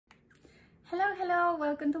Hello,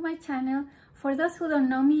 welcome to my channel. For those who don't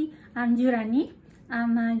know me, I'm Jurani.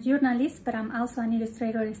 I'm a journalist, but I'm also an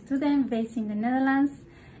Illustrator student based in the Netherlands.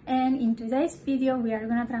 And in today's video, we are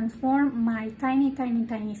gonna transform my tiny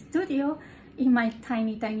studio in my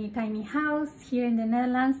tiny house here in the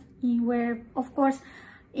Netherlands, where, of course,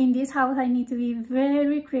 in this house, I need to be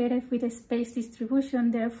very creative with the space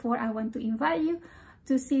distribution. Therefore, I want to invite you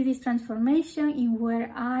to see this transformation in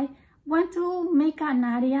where I want to make an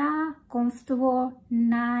area comfortable,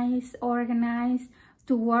 nice, organized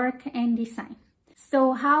to work and design.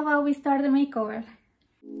 So how about we start the makeover?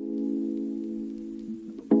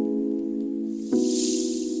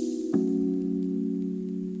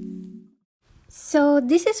 So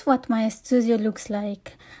this is what my studio looks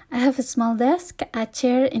like. I have a small desk, a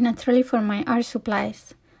chair, and a trolley for my art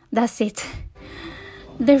supplies. That's it.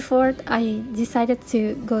 Therefore, I decided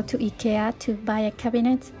to go to IKEA to buy a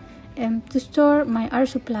cabinet to store my art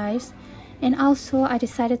supplies, and also I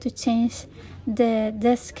decided to change the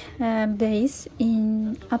desk base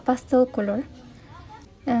in a pastel color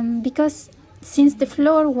because since the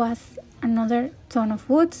floor was another tone of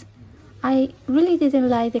wood, I really didn't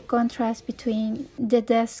like the contrast between the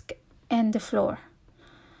desk and the floor.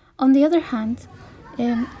 On the other hand,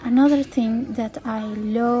 another thing that I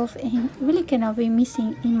love and really cannot be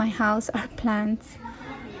missing in my house are plants.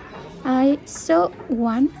 I saw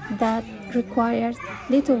one that required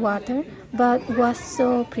little water but was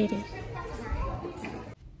so pretty.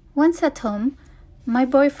 Once at home, my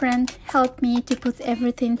boyfriend helped me to put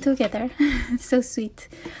everything together. So sweet.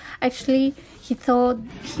 Actually, he thought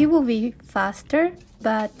he would be faster,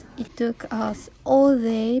 but it took us all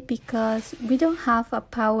day because we don't have a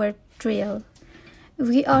power drill.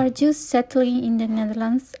 We are just settling in the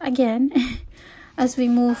Netherlands again as we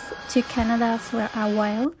move to Canada for a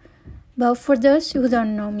while. But for those who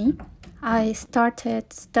don't know me, I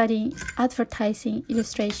started studying advertising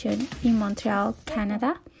illustration in Montreal,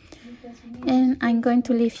 Canada. And I'm going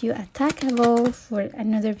to leave you a tag above for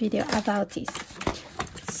another video about this.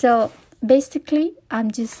 So basically,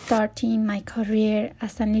 I'm just starting my career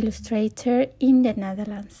as an illustrator in the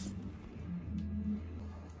Netherlands.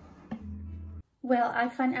 Well, I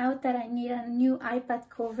found out that I need a new iPad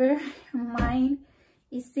cover. Mine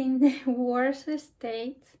is in the worst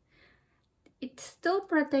state. It's still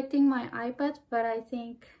protecting my iPad, but I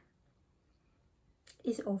think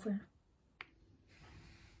it's over.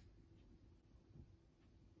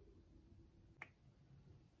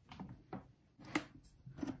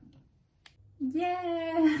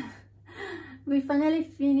 Yeah! We finally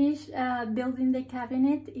finished building the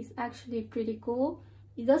cabinet. It's actually pretty cool.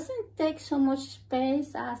 It doesn't take so much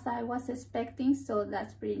space as I was expecting, so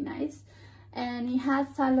that's pretty nice. And it has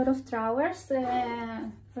a lot of drawers,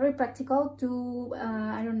 very practical to,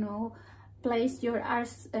 I don't know, place your art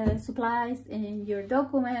supplies and your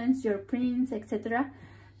documents, your prints, etc.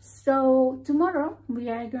 So tomorrow we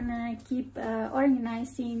are gonna keep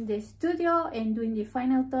organizing the studio and doing the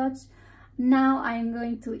final touch. Now I'm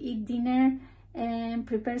going to eat dinner and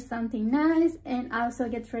prepare something nice and also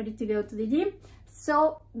get ready to go to the gym.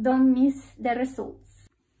 So don't miss the results.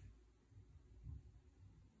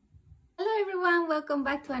 Hello everyone, welcome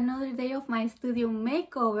back to another day of my studio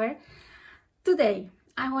makeover. Today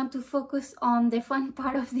I want to focus on the fun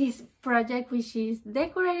part of this project, which is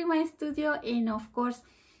decorating my studio and of course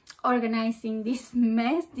organizing this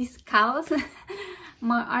mess, this chaos,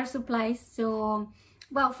 my art supplies. So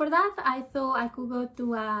well, for that I thought I could go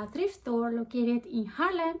to a thrift store located in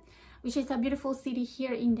Haarlem, which is a beautiful city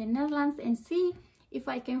here in the Netherlands, and see if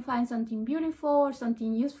I can find something beautiful or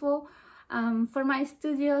something useful for my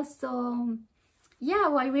studio. So yeah,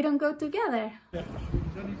 why we don't go together? Yeah.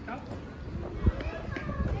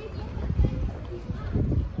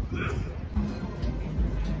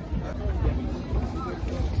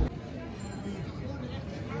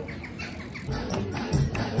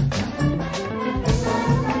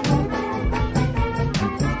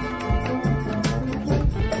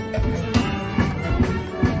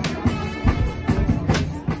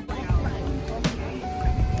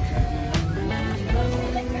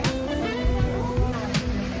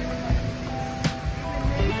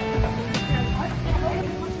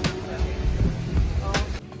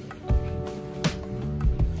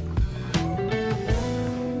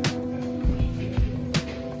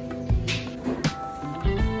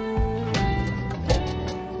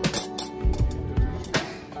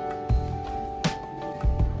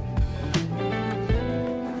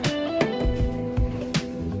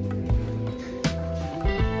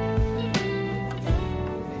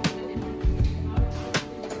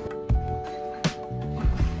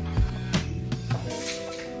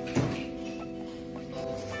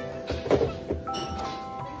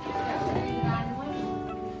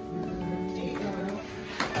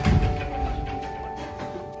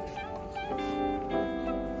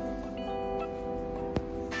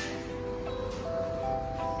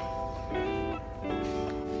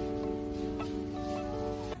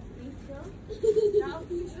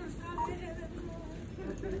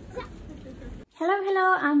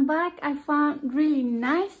 back. I found really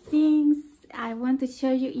nice things. I want to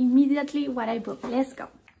show you immediately what I bought. Let's go.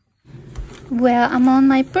 Well, among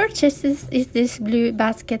my purchases is this blue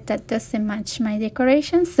basket that doesn't match my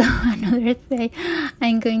decoration, so another day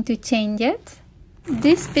I'm going to change it.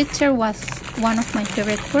 This picture was one of my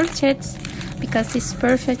favorite purchases because it's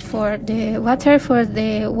perfect for the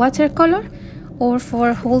watercolor or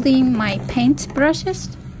for holding my paint brushes.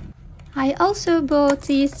 I also bought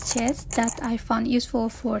this chest that I found useful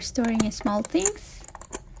for storing small things.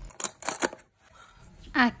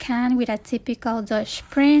 A can with a typical Dutch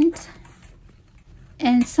print.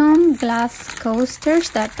 And some glass coasters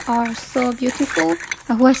that are so beautiful.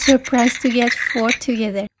 I was surprised to get 4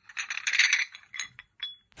 together.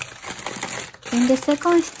 In the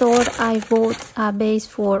second store, I bought a vase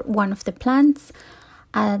for one of the plants,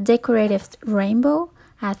 a decorative rainbow,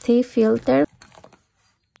 a tea filter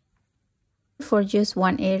for just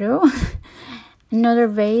 €1, another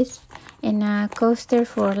vase, and a coaster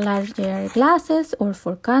for larger glasses or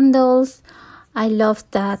for candles. I love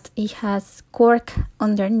that it has cork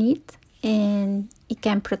underneath and it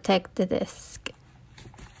can protect the desk.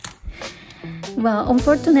 Well,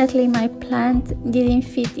 unfortunately my plant didn't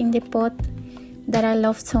fit in the pot that I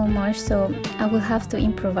love so much, so I will have to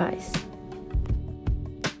improvise.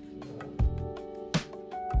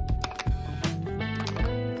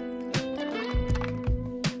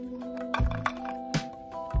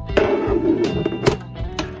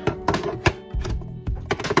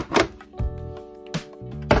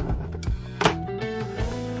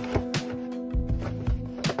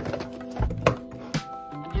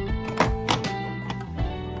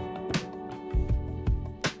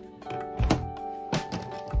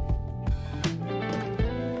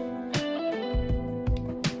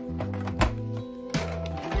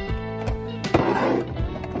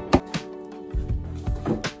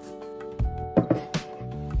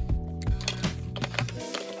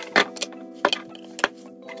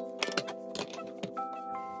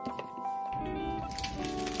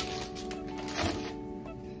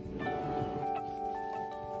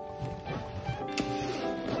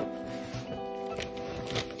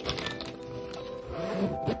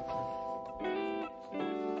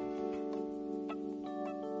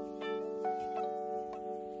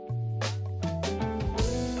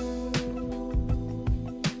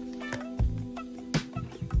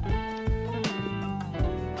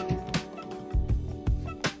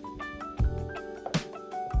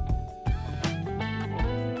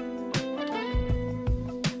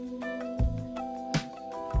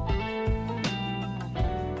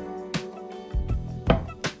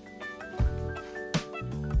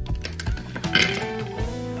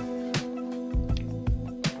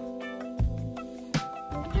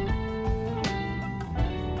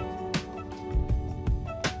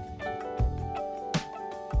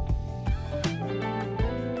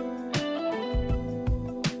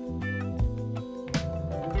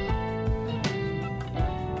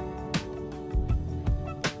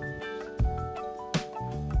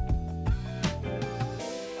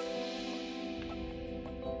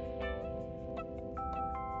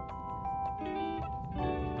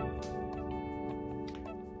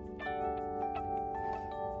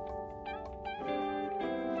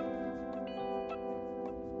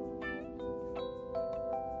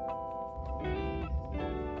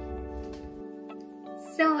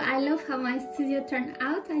 So I love how my studio turned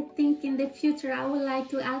out. I think in the future I would like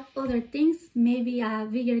to add other things, maybe a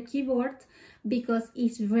bigger keyboard, because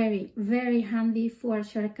it's very handy for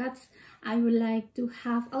shortcuts. I would like to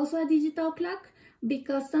have also a digital clock,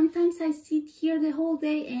 because sometimes I sit here the whole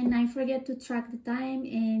day and I forget to track the time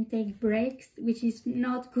and take breaks, which is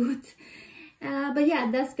not good. But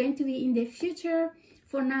yeah, that's going to be in the future.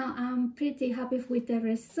 For now, I'm pretty happy with the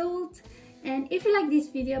result. And if you like this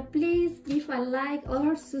video, please give a like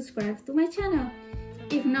or subscribe to my channel.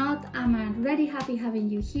 If not, I'm already happy having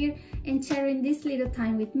you here and sharing this little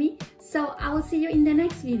time with me. So I will see you in the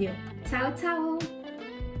next video. Ciao, ciao!